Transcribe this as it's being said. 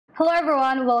Hello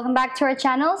everyone, welcome back to our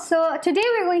channel. So today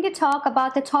we're going to talk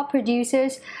about the top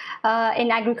producers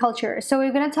in agriculture. So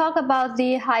we're going to talk about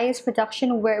the highest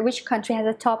production, which country has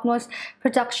the topmost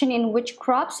production in which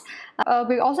crops.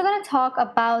 We're also going to talk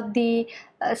about the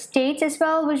states as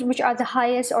well, which are the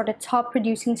highest or the top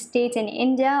producing states in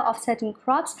India of certain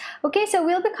crops. Okay, so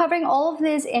we'll be covering all of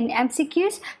this in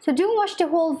MCQs, so do watch the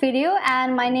whole video.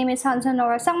 And my name is Hansa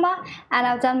and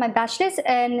I've done my bachelor's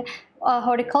in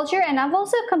horticulture, and I've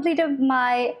also completed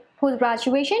my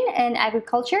post-graduation in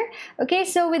agriculture. Okay,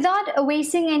 so without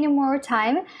wasting any more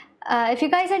time, if you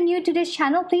guys are new to this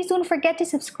channel, please don't forget to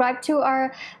subscribe to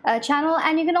our channel,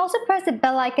 and you can also press the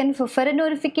bell icon for further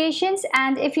notifications.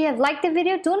 And if you have liked the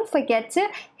video, don't forget to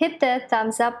hit the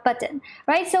thumbs up button.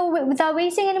 Right, so without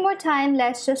wasting any more time,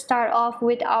 let's just start off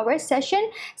with our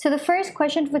session. So the first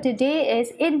question for today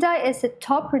is, India is the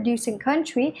top producing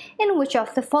country in which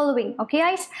of the following? Okay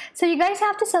guys, so you guys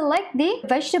have to select the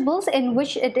vegetables in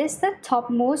which it is the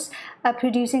topmost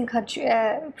producing country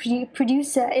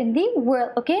producer in the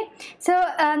world. Okay, so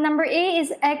number A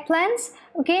is eggplants.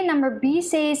 Okay, number B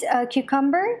says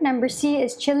cucumber, number C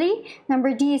is chili,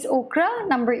 number D is okra,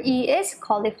 number E is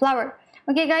cauliflower.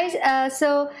 Okay guys,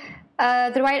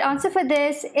 the right answer for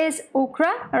this is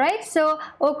okra. Alright, so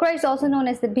okra is also known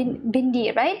as the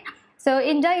bindi, right? So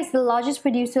India is the largest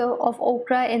producer of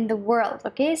okra in the world.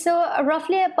 Okay, so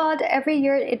roughly about every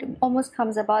year it almost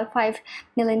comes about 5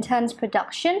 million tons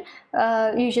production,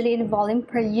 usually in volume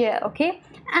per year. Okay,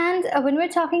 and when we're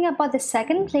talking about the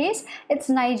second place, it's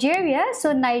Nigeria.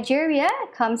 So Nigeria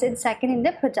comes in second in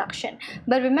the production,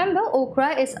 but remember,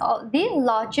 okra is the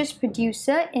largest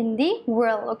producer in the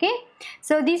world. Okay,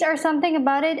 so these are something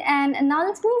about it. And now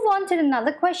let's move on to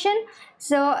another question.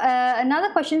 So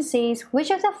another question says, which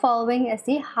of the following is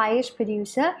the highest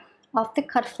producer of the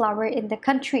cut flower in the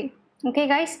country? Okay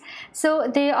guys, so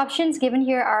the options given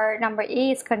here are, number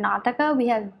A is Karnataka, we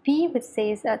have B which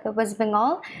says the West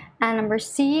Bengal, and number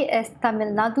C is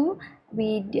Tamil Nadu,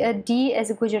 D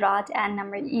is Gujarat, and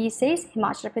number E says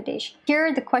Himachal Pradesh.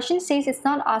 Here the question says it's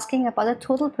not asking about the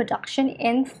total production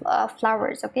in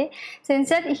flowers. Okay, so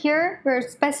instead here we're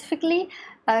specifying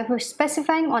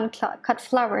on cut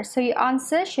flowers, so your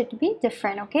answer should be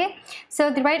different. Okay, so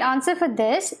the right answer for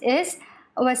this is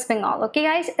West Bengal. Okay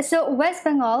guys, so West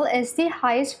Bengal is the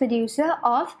highest producer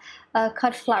of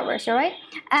cut flowers. All right,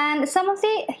 and some of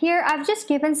the, here I've just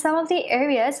given some of the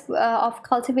areas of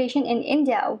cultivation in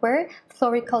India where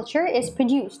floriculture is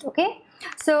produced. Okay,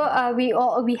 so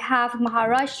we have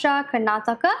Maharashtra,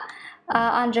 Karnataka,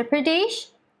 Andhra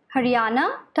Pradesh,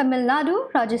 Haryana, Tamil Nadu,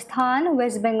 Rajasthan,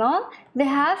 West Bengal. They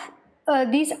have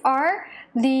these are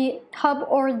the hub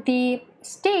or the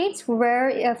states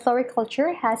where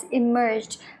floriculture has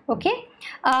emerged. Okay,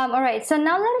 all right, so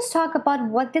now let us talk about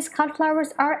what these cut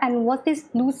flowers are and what these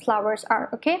loose flowers are.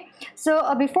 Okay,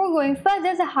 so before going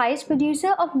further, the highest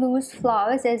producer of loose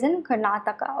flowers is in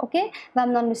Karnataka. Okay, if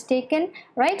I'm not mistaken,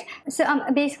 right? So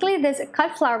basically this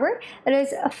cut flower, it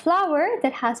is a flower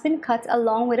that has been cut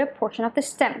along with a portion of the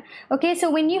stem. Okay,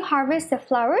 so when you harvest the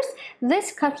flowers,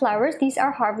 this cut flowers, these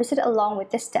are harvested along with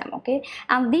the stem. Okay,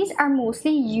 and these are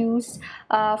mostly used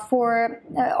for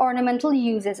ornamental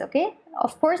uses. Okay,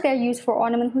 of course they're used for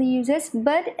ornamental uses,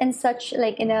 but in such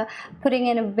like putting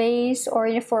in a vase or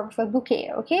in a form of a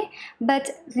bouquet. Okay,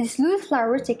 but these loose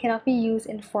flowers, they cannot be used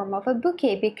in form of a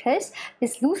bouquet, because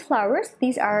these loose flowers,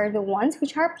 these are the ones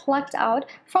which are plucked out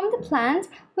from the plant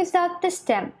without the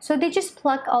stem. So they just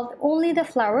pluck out only the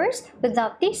flowers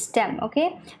without the stem.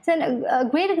 Okay, so a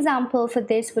great example for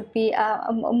this would be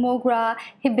mogra,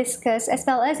 hibiscus, as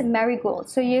well as marigold.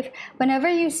 So whenever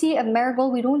you see a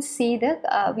marigold, we don't see the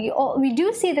we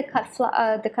do see the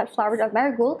cut flowers of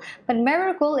marigold, but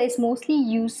marigold is mostly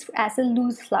used as a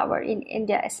loose flower in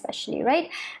India especially, right?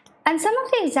 And some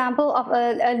of the example of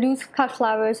loose cut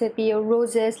flowers would be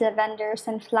roses, lavender,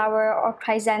 sunflower, or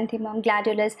chrysanthemum,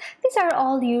 gladiolus. These are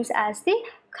all used as the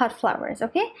cut flowers.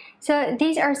 Okay, so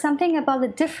these are something about the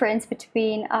difference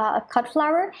between a cut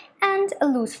flower and a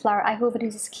loose flower. I hope it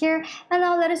is clear. And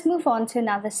now let us move on to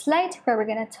another slide where we're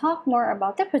going to talk more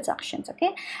about the productions.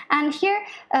 Okay, and here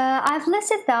I've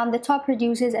listed down the top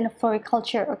producers in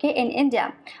floriculture, okay, in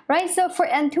India, right? So for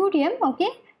anthurium, okay,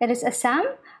 it is Assam.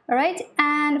 All right,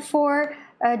 and for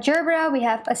gerbera, we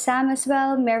have Assam as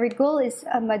well. Marigold is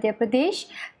Madhya Pradesh.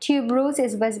 Tuberose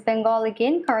is West Bengal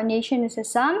again. Carnation is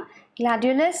Assam.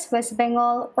 Gladiolus, West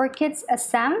Bengal. Orchids,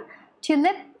 Assam.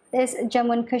 Tulip is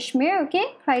Jammu and Kashmir.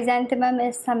 Okay, chrysanthemum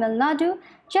is Tamil Nadu.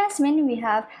 Jasmine, we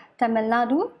have Tamil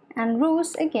Nadu, and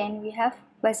rose again we have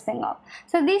West Bengal.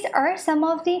 So these are some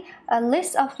of the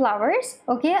list of flowers,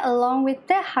 okay, along with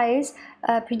the highest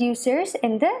producers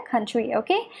in the country.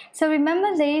 Okay, so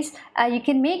remember this, you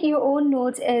can make your own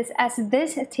notes as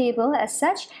this table as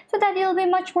such, so that it'll be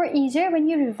much more easier when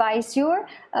you revise your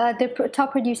the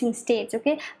top producing states.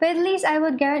 Okay, but at least I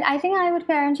would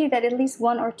guarantee that at least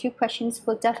 1 or 2 questions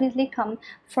will definitely come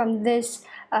from this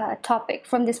topic,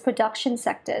 from this production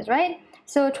sectors, right?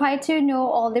 So try to know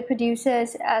all the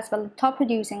producers as well, top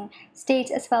producing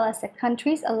states as well as the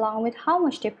countries, along with how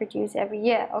much they produce every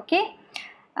year. Okay.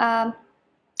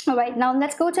 All right, now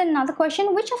let's go to another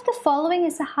question. Which of the following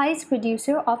is the highest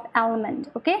producer of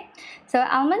almond? Okay, so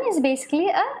almond is basically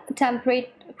a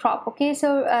temperate crop. Okay,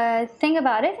 so think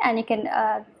about it and you can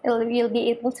you'll be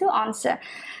able to answer.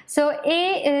 So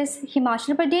A is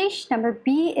Himachal Pradesh, number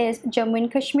B is Jammu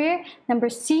and Kashmir, number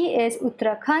C is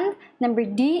Uttarakhand, number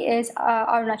D is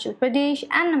Arunachal Pradesh,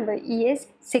 and number E is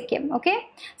Sikkim. Okay,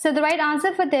 so the right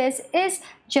answer for this is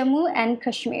Jammu and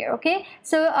Kashmir. Okay,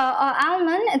 so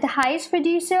almond, the highest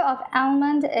producer of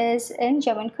almond is in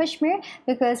Jammu and Kashmir,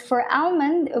 because for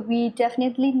almond we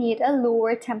definitely need a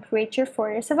lower temperature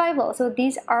for their survival. So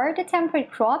these are the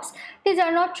temperate crops. These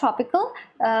are not tropical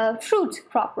fruit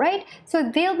crop, right? So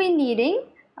they'll be needing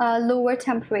lower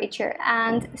temperature.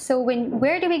 And so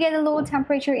where do we get a lower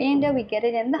temperature in India? We get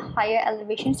it in the higher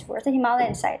elevations towards the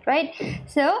Himalayan side, right?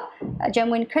 So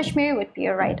Jammu and Kashmir would be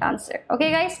a right answer.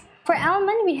 Okay guys, for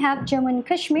almond we have Jammu and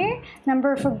Kashmir.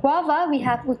 Number for guava we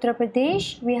have Uttar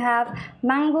Pradesh. We have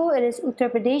mango, it is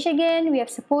Uttar Pradesh again. We have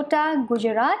sapota,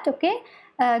 Gujarat. Okay,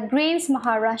 grapes,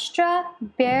 Maharashtra.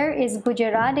 Pear is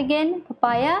Gujarat again.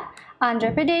 Papaya,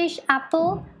 Andhra Pradesh.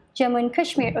 Apple, Jammu and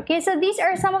Kashmir. Okay, so these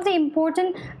are some of the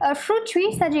important fruit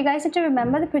trees that you guys have to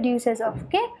remember the producers of.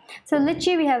 Okay, so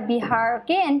lychee we have Bihar.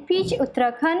 Okay, and peach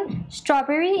Uttarakhand.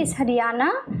 Strawberry is Haryana.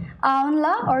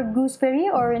 Amla or gooseberry,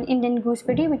 or an Indian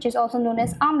gooseberry, which is also known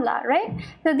as amla, right?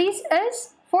 So this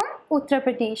is for Uttar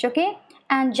Pradesh. Okay,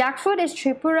 and jackfruit is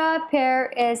Tripura.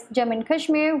 Pear is Jammu and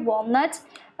Kashmir. Walnut,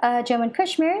 Jammu and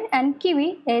Kashmir, and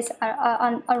kiwi is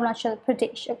Arunachal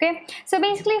Pradesh. Okay, so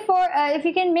basically for if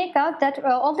you can make out that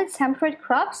all these temperate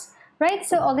crops, right,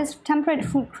 so all these temperate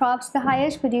fruit crops, the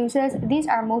highest producers, these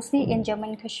are mostly in Jammu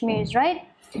and Kashmir, right,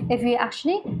 if we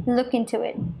actually look into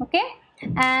it. Okay,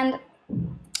 and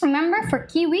remember for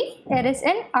kiwi it is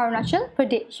in Arunachal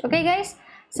Pradesh. Okay guys,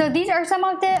 so these are some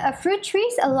of the fruit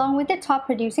trees along with the top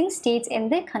producing states in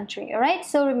the country. All right,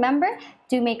 so remember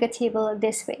to make a table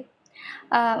this way.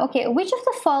 Okay, which of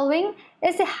the following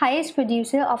is the highest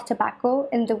producer of tobacco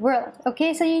in the world?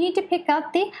 Okay, so you need to pick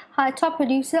out the top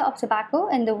producer of tobacco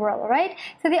in the world. Right,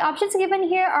 so the options given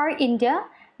here are India,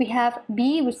 we have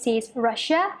B, which says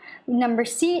Russia, number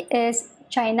C is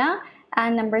China,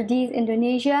 and number D is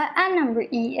Indonesia, and number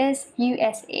E is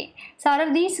USA. So out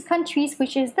of these countries,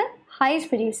 which is the highest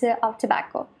producer of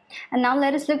tobacco? And now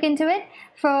let us look into it.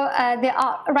 For the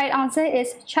right answer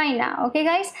is China. Okay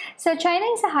guys, so China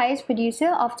is the highest producer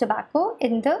of tobacco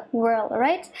in the world,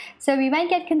 right? So we might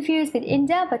get confused with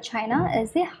India, but China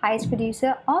is the highest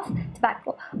producer of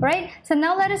tobacco, right? So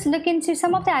now let us look into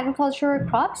some of the agricultural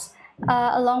crops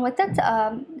along with the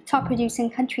top producing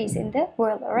countries in the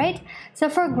world. All right, so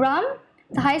for gram,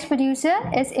 the highest producer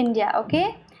is India.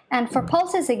 Okay, and for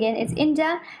pulses again it's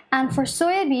India, and for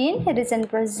soybean it is in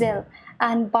Brazil,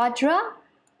 and bajra,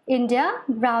 India.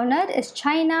 Groundnut is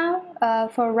China.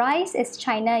 For rice is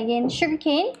China again.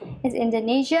 Sugarcane is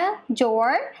Indonesia.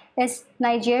 Jowar is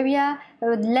Nigeria.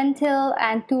 Lentil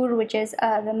and tur, which is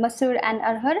the masur and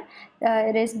arhar,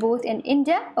 it is both in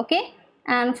India. Okay,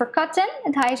 and for cotton,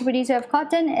 the highest producer of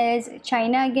cotton is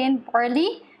China again.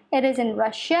 Barley, it is in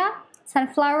Russia.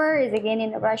 Sunflower is again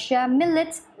in Russia.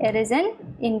 Millet, it is in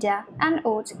India. And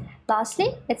oats,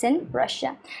 lastly, it's in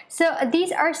Russia. So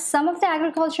these are some of the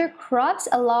agriculture crops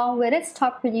along with its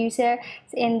top producers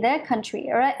in the country,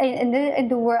 right, in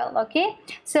the world. Okay,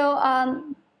 so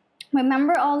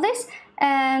remember all this.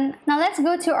 And now let's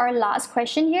go to our last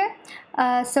question here.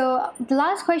 So the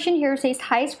last question here says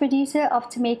highest producer of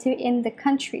tomato in the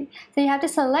country. So you have to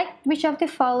select which of the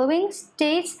following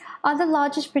states are the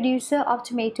largest producer of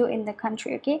tomato in the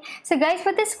country. Okay, so guys,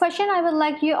 for this question I would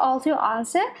like you all to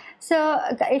answer. So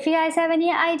if you guys have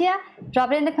any idea,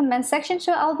 drop it in the comment section,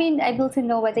 so I'll be able to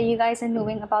know whether you guys are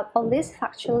knowing about all this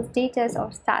factual data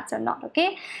or stats or not.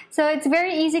 Okay, so it's a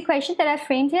very easy question that I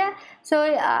framed here. So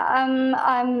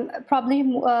I'm probably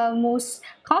probably most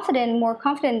confident, more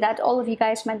confident that all of you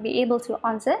guys might be able to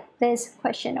answer this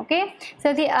question. Okay,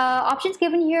 so the options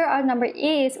given here are: number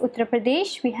A is Uttar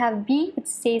Pradesh, we have B, it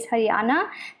says Haryana,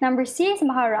 number C is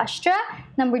Maharashtra,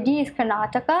 number D is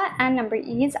Karnataka, and number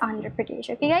E is Andhra Pradesh.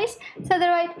 Okay guys, so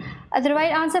the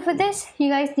right answer for this, you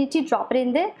guys need to drop it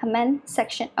in the comment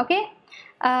section. Okay,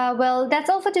 well, that's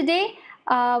all for today.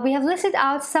 We have listed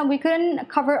out some. We couldn't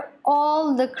cover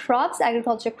all the crops,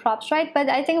 agriculture crops, right? But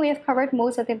I think we have covered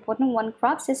most of the important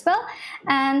crops as well.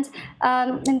 And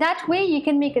in that way, you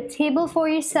can make a table for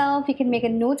yourself. You can make a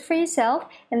note for yourself.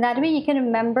 In that way, you can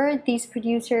remember these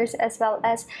producers, as well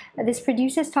as these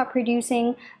producers, top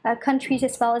producing countries,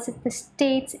 as well as the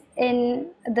states in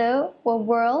the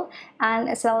world, and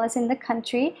as well as in the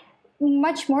country,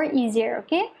 much more easier.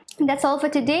 Okay, that's all for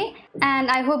today, and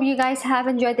I hope you guys have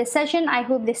enjoyed this session. I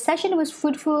hope this session was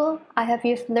fruitful. I hope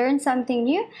you've learned something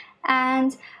new,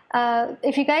 and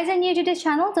if you guys are new to this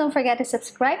channel, don't forget to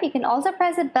subscribe. You can also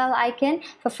press the bell icon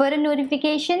for further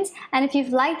notifications, and if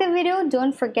you've liked the video,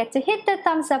 don't forget to hit the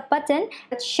thumbs up button.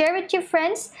 Share with your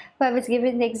friends whoever's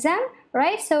given the exam,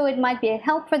 right? So it might be a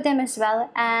help for them as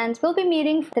well, and we'll be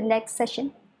meeting for the next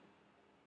session.